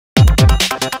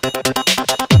Hi,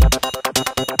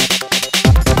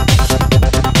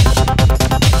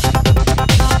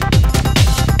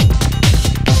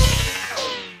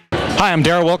 I'm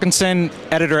Darrell Wilkinson,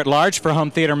 editor-at-large for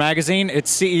Home Theater Magazine. It's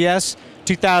CES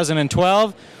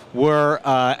 2012. We're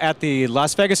at the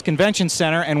Las Vegas Convention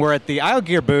Center, and we're at the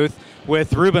Iogear booth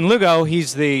with Ruben Lugo.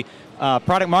 He's the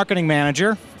product marketing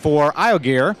manager for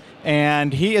Iogear,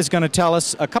 and he is going to tell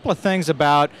us a couple of things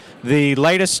about the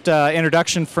latest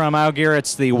introduction from Iogear.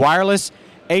 It's the wireless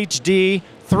HD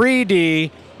 3D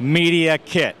media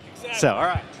kit. Exactly. So, all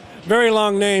right. Very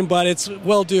long name, but it's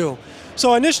well due.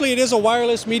 So initially it is a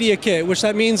wireless media kit, which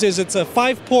that means is it's a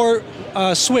 5-port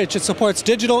switch. It supports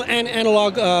digital and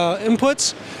analog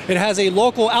inputs. It has a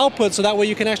local output, so that way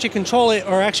you can actually control it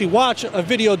or actually watch a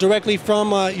video directly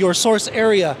from your source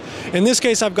area. In this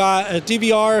case, I've got a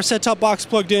DVR set-top box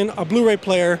plugged in, a Blu-ray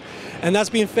player, and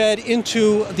that's being fed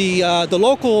into the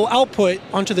local output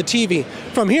onto the TV.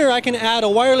 From here, I can add a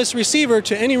wireless receiver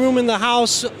to any room in the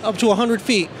house up to 100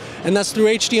 feet, and that's through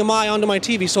HDMI onto my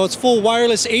TV. So it's full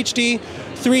wireless HD,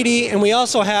 3D, and we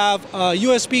also have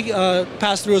USB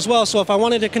pass-through as well. So if I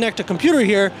wanted to connect a computer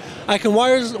here, I can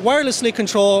wirelessly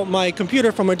control my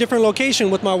computer from a different location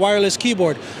with my wireless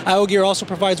keyboard. Iogear also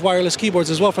provides wireless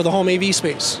keyboards as well for the home AV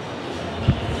space.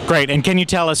 Great, and can you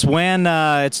tell us when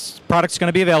its product's going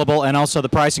to be available, and also the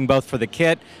pricing both for the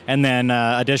kit and then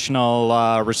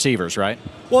additional receivers, right?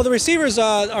 Well, the receivers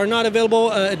are not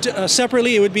available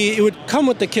separately. It would come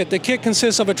with the kit. The kit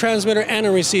consists of a transmitter and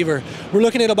a receiver. We're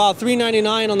looking at about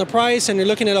 $399 on the price, and you're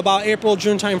looking at about April,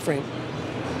 June timeframe.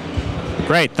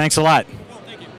 Great, thanks a lot.